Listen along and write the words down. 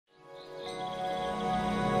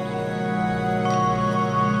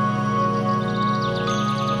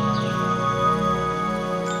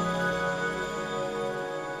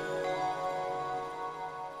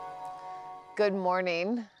Good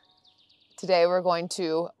morning. Today we're going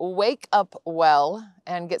to wake up well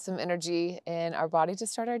and get some energy in our body to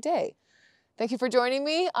start our day. Thank you for joining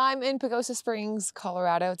me. I'm in Pagosa Springs,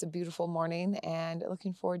 Colorado. It's a beautiful morning and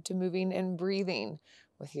looking forward to moving and breathing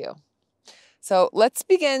with you. So let's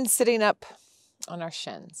begin sitting up on our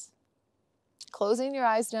shins. Closing your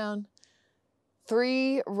eyes down.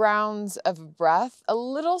 3 rounds of breath, a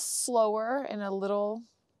little slower and a little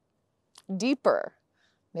deeper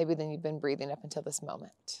maybe than you've been breathing up until this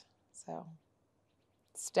moment. So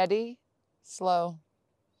steady, slow.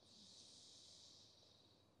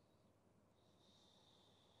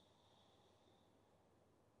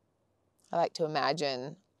 I like to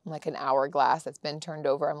imagine like an hourglass that's been turned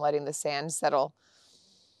over. I'm letting the sand settle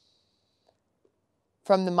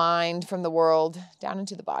from the mind, from the world, down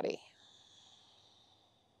into the body.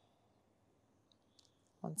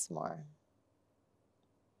 Once more.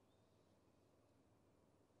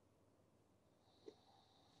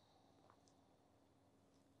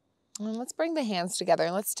 And let's bring the hands together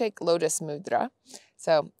and let's take Lotus Mudra.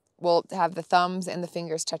 So we'll have the thumbs and the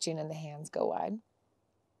fingers touching and the hands go wide.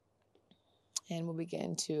 And we'll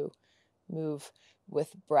begin to move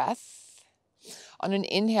with breath. On an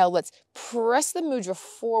inhale, let's press the mudra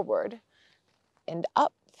forward and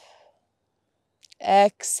up.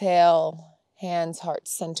 Exhale, hands, heart,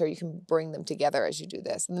 center. You can bring them together as you do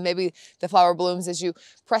this. And maybe the flower blooms as you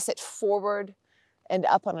press it forward and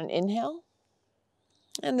up on an inhale.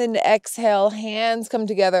 And then exhale, hands come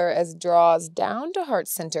together as draws down to heart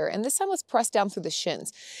center. And this time let's press down through the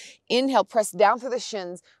shins. Inhale, press down through the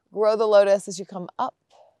shins. Grow the lotus as you come up.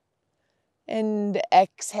 And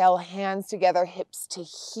exhale, hands together, hips to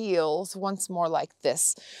heels. Once more like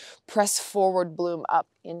this. Press forward, bloom up.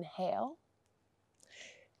 Inhale.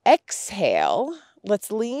 Exhale.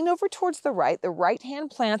 Let's lean over towards the right. The right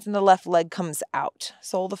hand plants and the left leg comes out.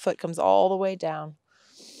 Sole of the foot comes all the way down.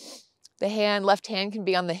 The left hand can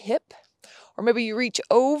be on the hip, or maybe you reach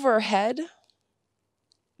overhead,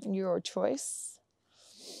 your choice.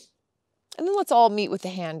 And then let's all meet with the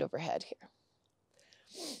hand overhead here.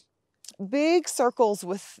 Big circles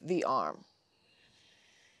with the arm.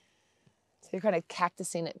 So you're kind of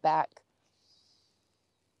cactusing it back.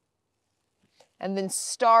 And then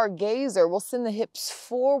stargazer, we'll send the hips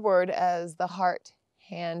forward as the heart,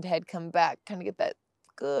 hand, head come back. Kind of get that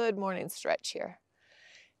good morning stretch here.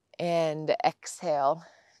 And exhale,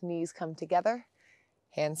 knees come together,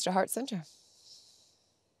 hands to heart center.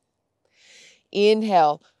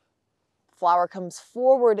 Inhale, flower comes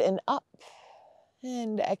forward and up.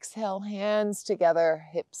 And exhale, hands together,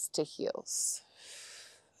 hips to heels.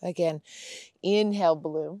 Again, inhale,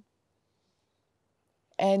 bloom.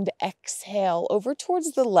 And exhale, over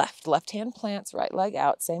towards the left. Left hand plants, right leg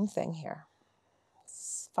out. Same thing here.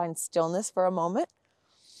 Find stillness for a moment.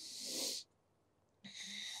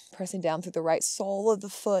 Pressing down through the right sole of the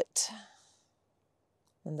foot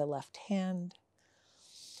and the left hand.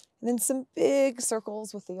 And then some big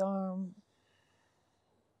circles with the arm.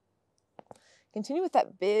 Continue with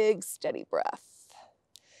that big, steady breath.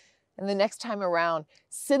 And the next time around,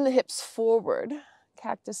 send the hips forward.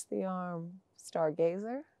 Cactus the arm,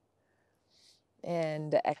 stargazer.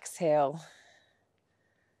 And exhale,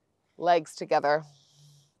 legs together,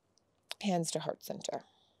 hands to heart center.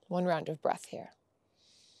 1 round of breath here.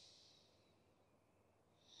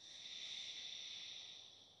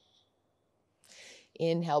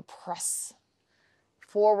 Inhale, press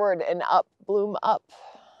forward and up, bloom up.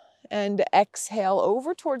 And exhale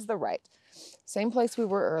over towards the right. Same place we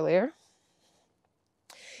were earlier.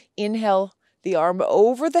 Inhale the arm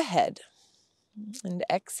over the head. And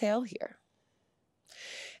exhale here.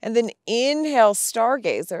 And then inhale,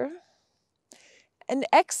 stargazer. And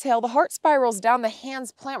exhale, the heart spirals down, the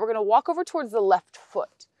hands plant. We're going to walk over towards the left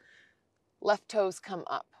foot. Left toes come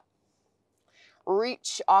up.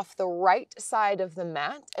 Reach off the right side of the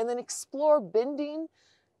mat and then explore bending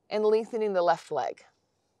and lengthening the left leg.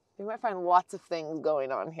 You might find lots of things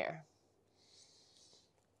going on here.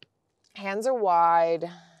 Hands are wide.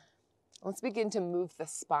 Let's begin to move the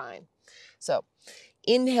spine. So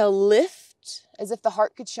inhale, lift as if the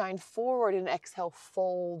heart could shine forward, and exhale,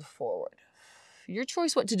 fold forward. Your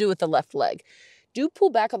choice what to do with the left leg. Do pull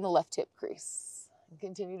back on the left hip crease and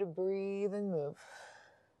continue to breathe and move.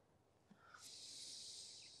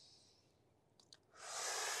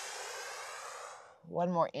 One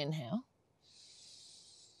more inhale.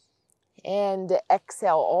 And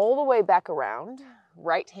exhale all the way back around.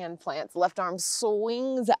 Right hand plants, left arm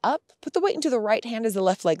swings up. Put the weight into the right hand as the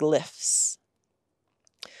left leg lifts.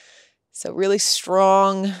 So really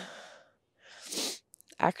strong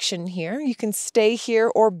action here. You can stay here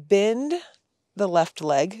or bend the left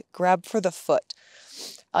leg, grab for the foot.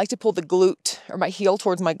 I like to pull the glute or my heel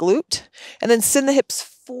towards my glute and then send the hips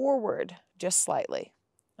forward just slightly.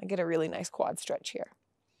 I get a really nice quad stretch here.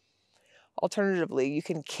 Alternatively, you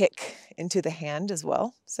can kick into the hand as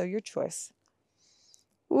well. So your choice.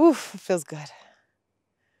 Oof, it feels good.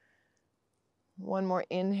 One more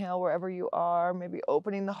inhale wherever you are, maybe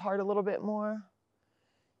opening the heart a little bit more.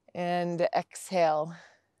 And exhale,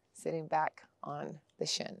 sitting back on the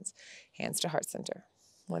shins, hands to heart center.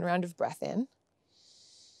 One round of breath in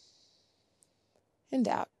and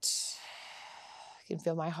out. You can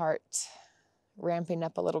feel my heart ramping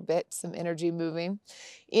up a little bit, some energy moving.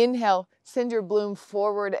 Inhale, send your bloom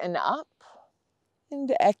forward and up.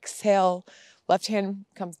 And exhale, left hand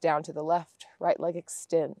comes down to the left, right leg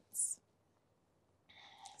extends.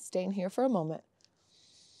 Staying here for a moment.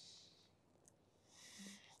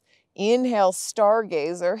 Inhale,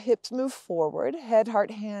 stargazer, hips move forward, head,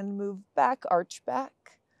 heart, hand, move back, arch back.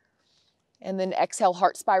 And then exhale,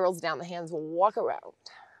 heart spirals down, the hands will walk around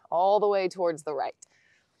all the way towards the right.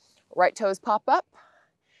 Right toes pop up,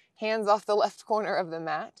 hands off the left corner of the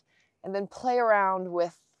mat, and then play around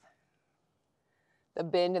with the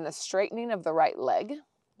bend and the straightening of the right leg.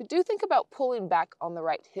 But do think about pulling back on the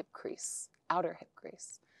right hip crease, outer hip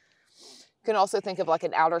crease. You can also think of like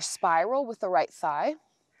an outer spiral with the right thigh.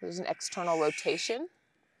 There's an external rotation.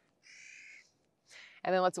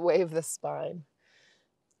 And then let's wave the spine.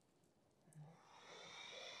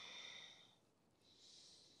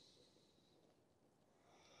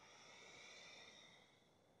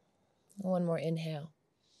 One more inhale.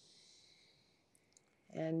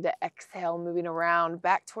 And exhale, moving around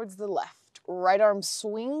back towards the left. Right arm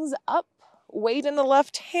swings up, weight in the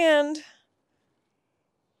left hand.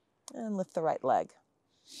 And lift the right leg.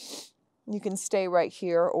 You can stay right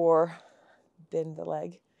here or bend the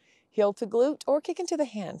leg. Heel to glute or kick into the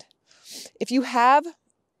hand. If you have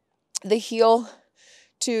the heel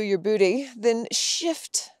to your booty, then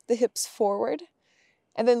shift the hips forward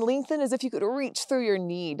and then lengthen as if you could reach through your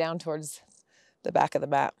knee down towards the back of the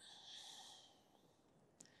mat.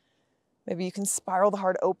 Maybe you can spiral the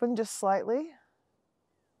heart open just slightly.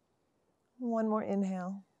 One more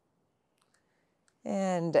inhale.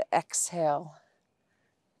 And exhale.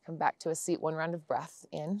 Come back to a seat, one round of breath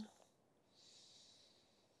in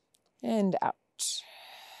and out.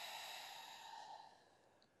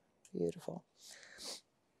 Beautiful.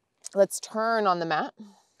 Let's turn on the mat.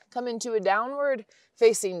 Come into a downward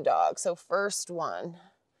facing dog. So first one,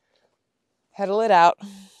 pedal it out.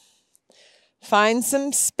 Find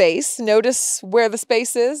some space. Notice where the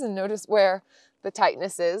space is and notice where the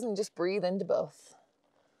tightness is and just breathe into both.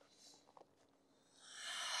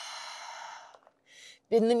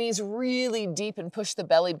 Bend the knees really deep and push the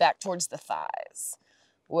belly back towards the thighs.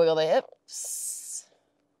 Wiggle the hips.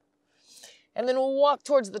 And then we'll walk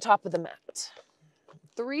towards the top of the mat.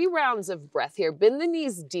 3 rounds of breath here. Bend the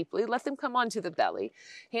knees deeply. Let them come onto the belly.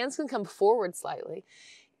 Hands can come forward slightly.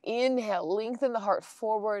 Inhale, lengthen the heart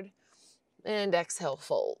forward. And exhale,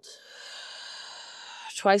 fold.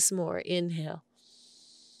 Twice more. Inhale.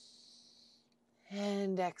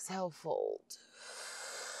 And exhale, fold.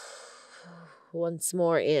 Once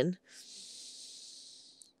more in.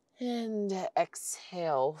 And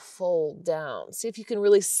exhale, fold down. See if you can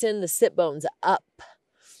really send the sit bones up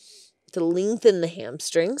to lengthen the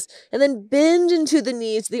hamstrings. And then bend into the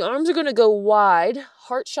knees. The arms are going to go wide.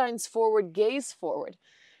 Heart shines forward, gaze forward.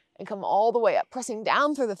 And come all the way up, pressing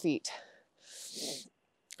down through the feet.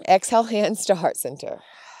 Exhale, hands to heart center.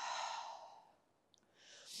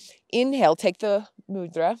 Inhale, take the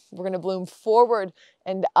mudra. We're going to bloom forward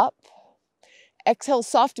and up. Exhale,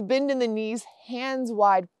 soft bend in the knees, hands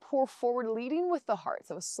wide, pour forward, leading with the heart.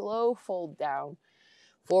 So a slow fold down.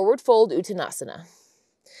 Forward fold, Uttanasana.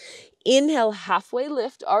 Inhale, halfway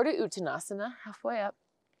lift, Ardha Uttanasana, halfway up.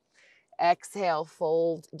 Exhale,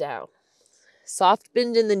 fold down. Soft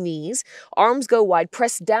bend in the knees, arms go wide,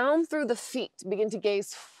 press down through the feet. Begin to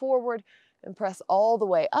gaze forward and press all the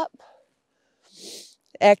way up.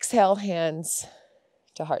 Exhale, hands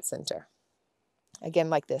to heart center. Again,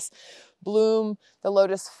 like this. Bloom the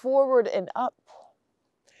lotus forward and up.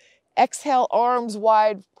 Exhale, arms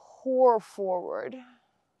wide, pour forward.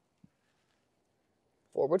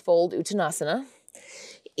 Forward fold, Uttanasana.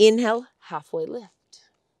 Inhale, halfway lift.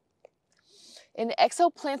 And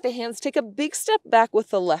exhale, plant the hands. Take a big step back with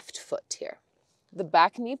the left foot here. The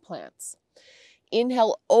back knee plants.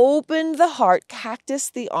 Inhale, open the heart, cactus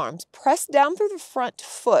the arms. Press down through the front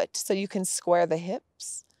foot so you can square the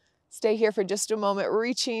hips. Stay here for just a moment,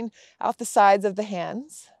 reaching out the sides of the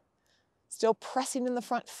hands. Still pressing in the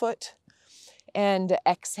front foot. And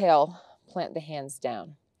exhale, plant the hands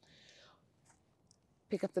down.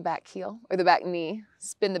 Pick up the back heel or the back knee,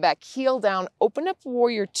 spin the back heel down, open up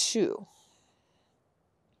warrior two.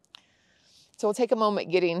 So we'll take a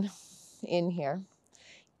moment getting in here.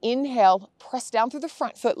 Inhale, press down through the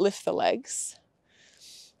front foot, lift the legs.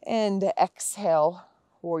 And exhale,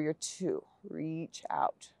 warrior two, reach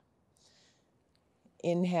out.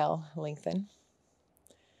 Inhale, lengthen.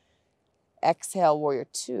 Exhale, warrior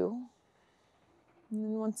two. And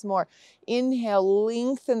then once more. Inhale,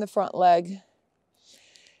 lengthen the front leg.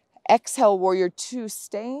 Exhale, warrior two,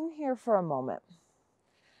 staying here for a moment.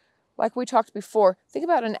 Like we talked before, think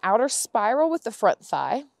about an outer spiral with the front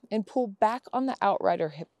thigh and pull back on the outright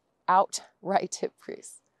hip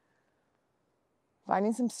crease.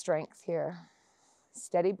 Finding some strength here.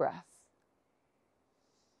 Steady breath.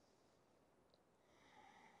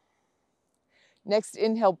 Next,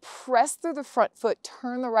 inhale, press through the front foot,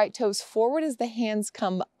 turn the right toes forward as the hands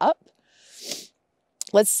come up.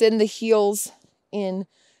 Let's send the heels in,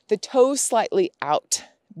 the toes slightly out.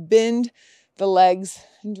 Bend the legs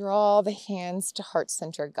and draw the hands to heart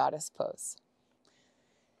center, goddess pose.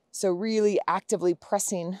 So really actively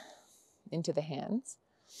pressing into the hands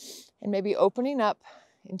and maybe opening up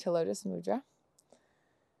into Lotus Mudra.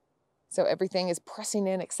 So everything is pressing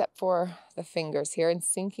in except for the fingers here and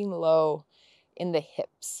sinking low in the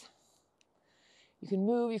hips. You can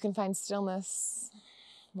move, you can find stillness,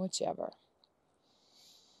 whichever.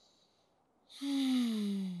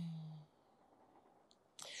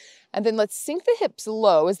 And then let's sink the hips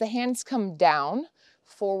low as the hands come down,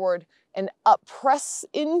 forward and up. Press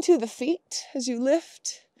into the feet as you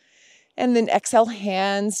lift. And then exhale,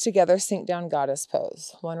 hands together, sink down, goddess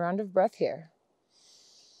pose. One round of breath here.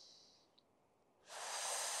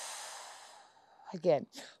 Again,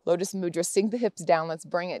 Lotus Mudra, sink the hips down. Let's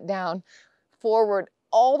bring it down, forward,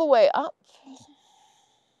 all the way up.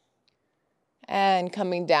 And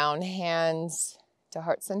coming down, hands to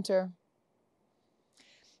heart center.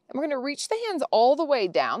 And we're going to reach the hands all the way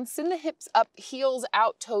down. Send the hips up, heels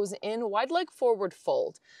out, toes in, wide leg forward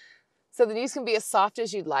fold. So the knees can be as soft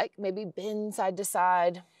as you'd like. Maybe bend side to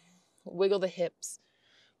side, wiggle the hips,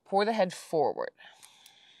 pour the head forward.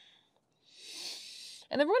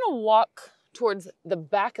 And then we're going to walk towards the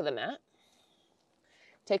back of the mat.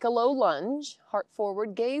 Take a low lunge, heart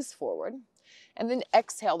forward, gaze forward. And then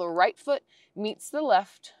exhale, the right foot meets the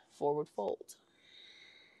left, forward fold.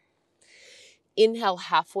 Inhale,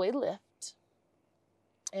 halfway lift.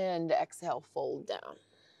 And exhale, fold down.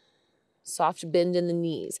 Soft bend in the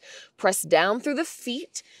knees. Press down through the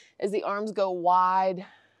feet as the arms go wide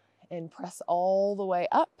and press all the way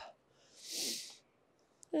up.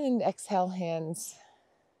 And exhale, hands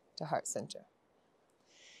to heart center.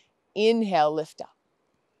 Inhale, lift up.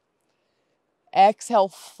 Exhale,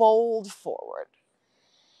 fold forward.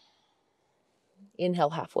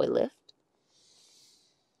 Inhale, halfway lift.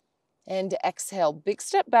 And exhale, big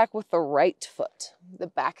step back with the right foot. The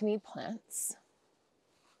back knee plants.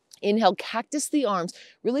 Inhale, cactus the arms.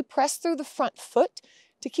 Really press through the front foot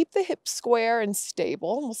to keep the hips square and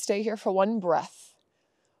stable. We'll stay here for one breath.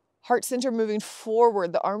 Heart center moving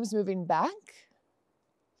forward, the arms moving back.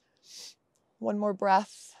 One more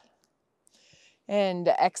breath. And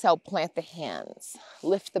exhale, plant the hands.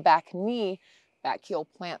 Lift the back knee, back heel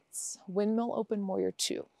plants. Windmill open, warrior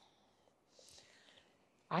two.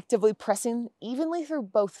 Actively pressing evenly through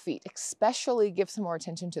both feet, especially give some more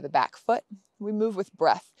attention to the back foot. We move with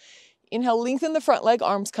breath. Inhale, lengthen the front leg,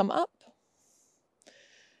 arms come up.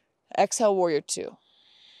 Exhale, warrior two.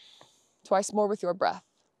 Twice more with your breath.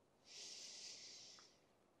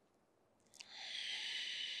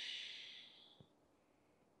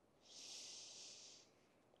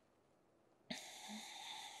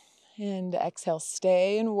 And exhale,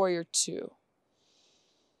 stay in warrior two.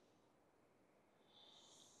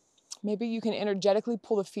 Maybe you can energetically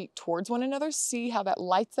pull the feet towards one another. See how that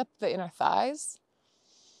lights up the inner thighs.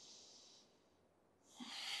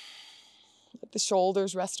 Let the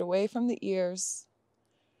shoulders rest away from the ears.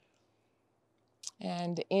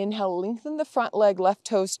 And inhale, lengthen the front leg, left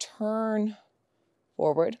toes turn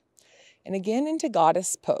forward. And again into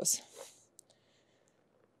goddess pose.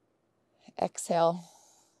 Exhale,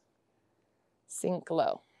 sink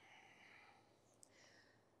low.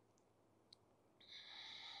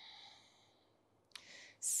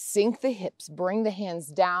 Sink the hips, bring the hands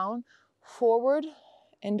down, forward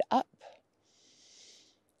and up.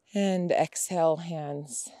 And exhale,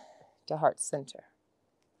 hands to heart center.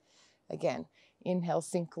 Again, inhale,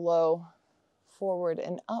 sink low, forward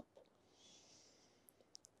and up.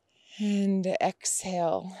 And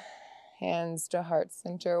exhale, hands to heart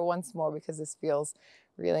center. Once more because this feels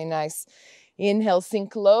really nice. Inhale,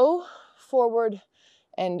 sink low, forward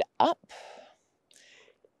and up.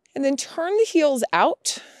 And then turn the heels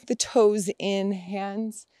out, the toes in,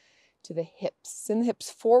 hands to the hips. Send the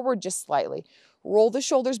hips forward just slightly. Roll the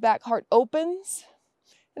shoulders back, heart opens.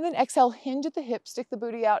 And then exhale, hinge at the hips, stick the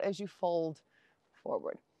booty out as you fold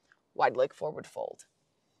forward. Wide leg forward fold.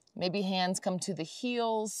 Maybe hands come to the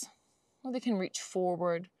heels, or they can reach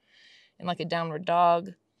forward in like a downward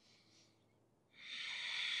dog.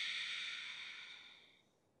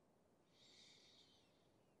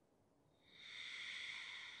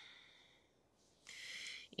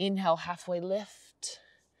 Inhale, halfway lift.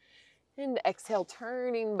 And exhale,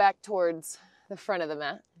 turning back towards the front of the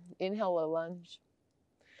mat. Inhale, low lunge.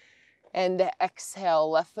 And exhale,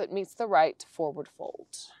 left foot meets the right, forward fold.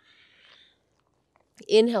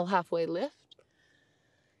 Inhale, halfway lift.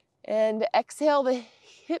 And exhale, the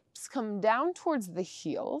hips come down towards the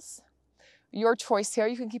heels. Your choice here,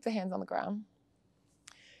 you can keep the hands on the ground.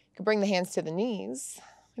 You can bring the hands to the knees.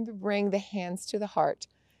 Maybe bring the hands to the heart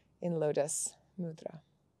in Lotus Mudra.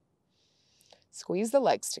 Squeeze the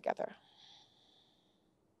legs together.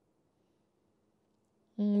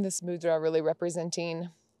 This mudra really representing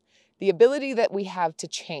the ability that we have to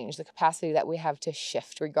change, the capacity that we have to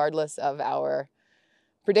shift regardless of our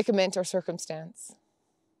predicament or circumstance.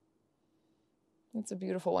 It's a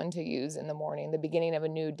beautiful one to use in the morning, the beginning of a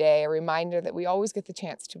new day, a reminder that we always get the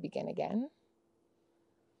chance to begin again.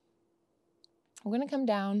 I'm going to come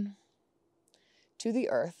down to the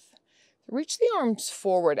earth. Reach the arms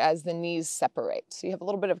forward as the knees separate. So you have a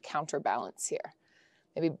little bit of counterbalance here.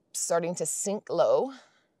 Maybe starting to sink low.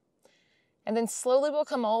 And then slowly we'll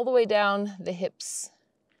come all the way down. The hips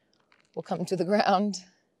will come to the ground.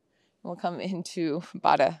 We'll come into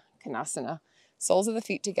Baddha Konasana. Soles of the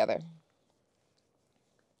feet together.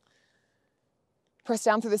 Press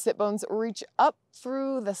down through the sit bones. Reach up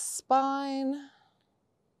through the spine.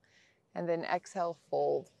 And then exhale,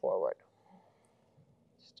 fold forward.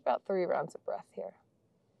 About 3 rounds of breath here.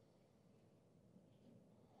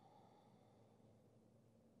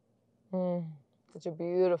 Such a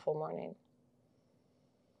beautiful morning.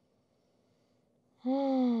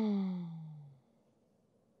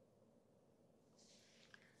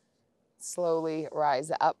 Slowly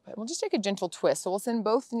rise up. And we'll just take a gentle twist. So we'll send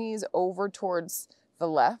both knees over towards the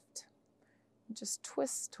left. Just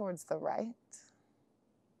twist towards the right.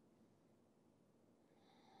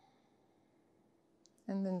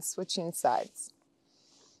 And then switching sides.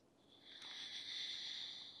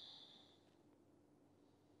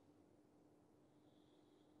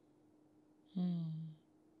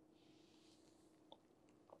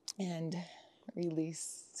 And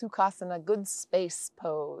release. Sukhasana, good space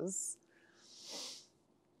pose.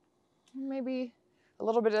 Maybe a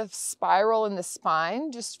little bit of spiral in the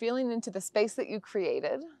spine, just feeling into the space that you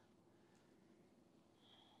created.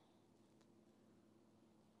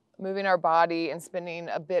 Moving our body and spending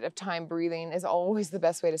a bit of time breathing is always the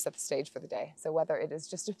best way to set the stage for the day. So whether it is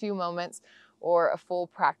just a few moments or a full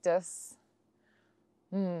practice,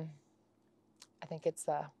 I think it's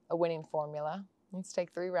a winning formula. Let's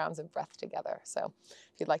take 3 rounds of breath together. So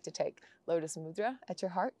if you'd like to take Lotus Mudra at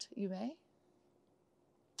your heart, you may.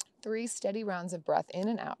 3 steady rounds of breath in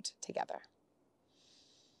and out together.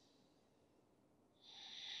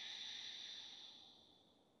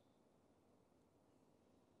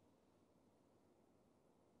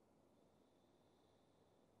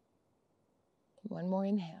 One more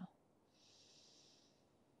inhale.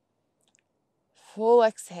 Full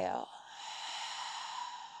exhale.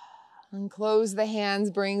 And close the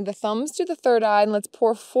hands, bring the thumbs to the third eye, and let's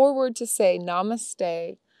pour forward to say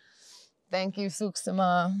Namaste. Thank you,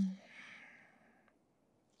 Suksama.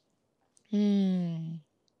 Thank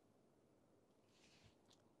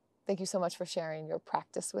you so much for sharing your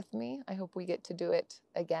practice with me. I hope we get to do it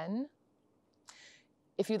again.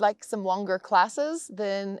 If you'd like some longer classes,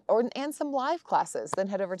 and some live classes, then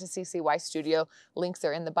head over to CCY Studio. Links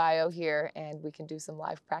are in the bio here, and we can do some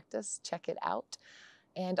live practice. Check it out.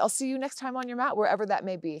 And I'll see you next time on your mat, wherever that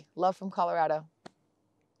may be. Love from Colorado.